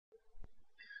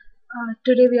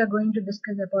Today we are going to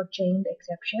discuss about chained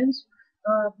exceptions.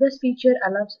 This feature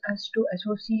allows us to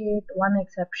associate one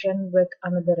exception with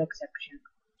another exception.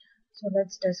 So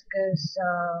let's discuss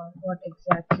what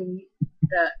exactly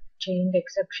the chained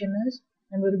exception is,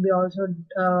 and we'll be also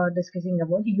discussing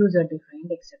about user-defined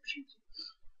exceptions.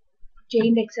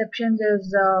 Chained exceptions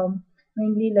is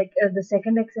mainly like the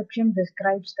second exception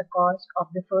describes the cause of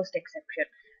the first exception.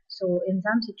 So in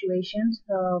some situations,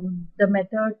 the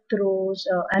method throws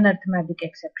an arithmetic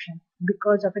exception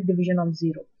because of a division of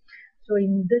zero. So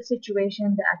in this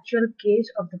situation, the actual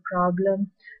case of the problem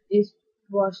is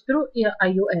was through a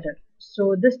IO error.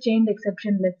 So this chained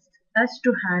exception lets us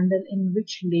to handle in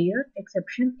which layer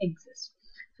exception exists.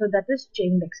 So that is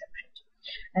chained exception.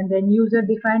 And then user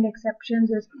defined exceptions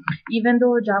is, even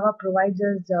though Java provides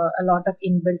us a lot of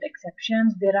inbuilt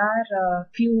exceptions, there are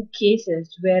few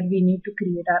cases where we need to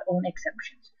create our own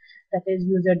exceptions. That is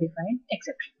user defined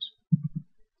exceptions.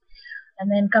 And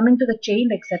then coming to the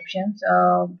chained exceptions,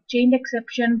 chained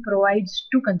exception provides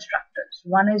two constructors.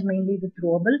 One is mainly the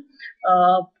throwable,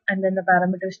 and then the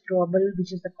parameter is throwable,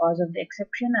 which is the cause of the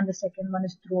exception, and the second one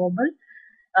is throwable,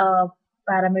 uh,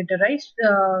 parameterized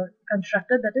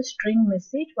constructor, that is string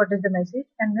message, what is the message,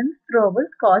 and then throwable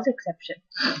cause exception.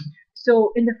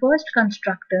 So in the first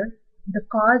constructor, the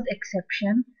cause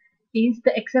exception is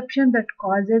the exception that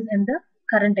causes in the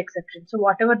current exception. So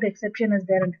whatever the exception is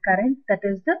there in the current, that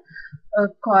is the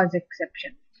cause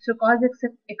exception. So cause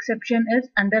exception is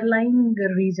underlying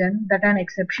the reason that an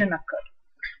exception occurred.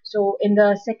 So in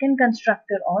the second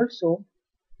constructor also,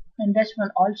 in this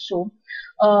one also,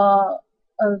 uh,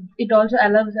 it also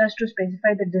allows us to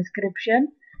specify the description.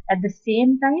 At the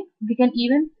same time, we can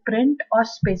even print or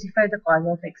specify the cause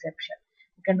of exception.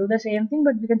 We can do the same thing,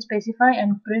 but we can specify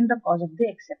and print the cause of the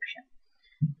exception.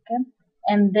 Okay.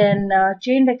 And then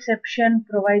chained exception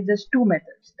provides us two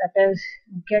methods, that is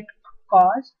get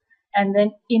cause and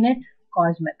then init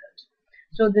cause methods.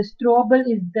 So this throwable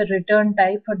is the return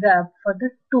type for the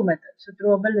two methods. So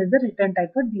throwable is the return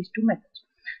type for these two methods.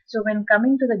 So when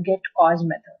coming to the get cause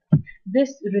method,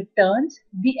 this returns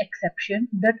the exception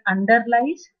that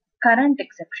underlies current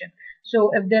exception. So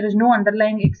if there is no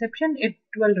underlying exception, it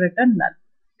will return null.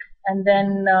 And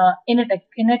then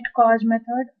init cause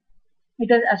method,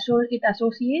 it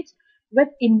associates with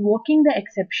invoking the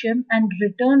exception and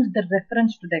returns the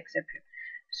reference to the exception.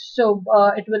 So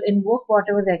it will invoke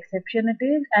whatever the exception it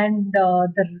is, and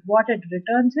what it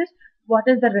returns is what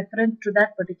is the reference to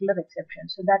that particular exception.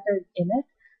 So that is init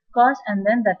cause, and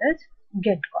then that is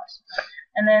get cause.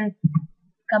 And then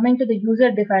coming to the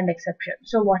user defined exception.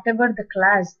 So whatever the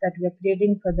class that we are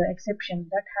creating for the exception,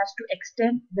 that has to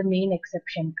extend the main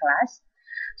exception class.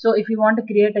 So if you want to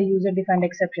create a user defined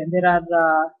exception, there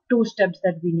are two steps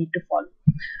that we need to follow.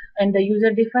 And the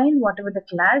user defined, whatever the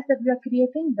class that we are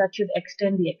creating, that should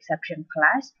extend the exception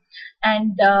class.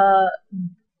 And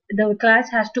the class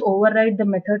has to override the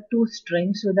method to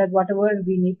string, so that whatever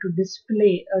we need to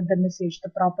display the message, the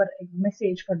proper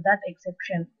message for that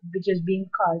exception which is being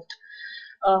caused,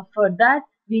 for that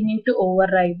we need to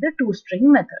override the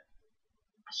toString method.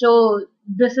 So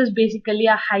this is basically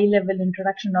a high level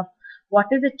introduction of what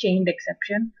is a chained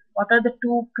exception, what are the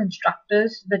two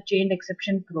constructors the chained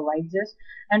exception provides us,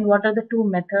 and what are the two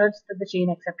methods that the chain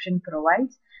exception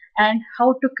provides, and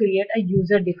how to create a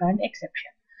user defined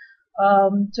exception.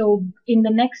 So in the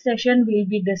next session, we'll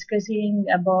be discussing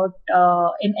about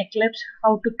in Eclipse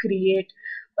how to create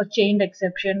a chained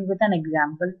exception with an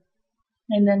example,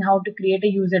 and then how to create a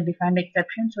user defined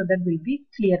exception, so that we'll be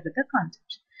clear with the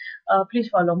concepts. Please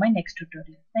follow my next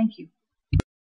tutorial. Thank you.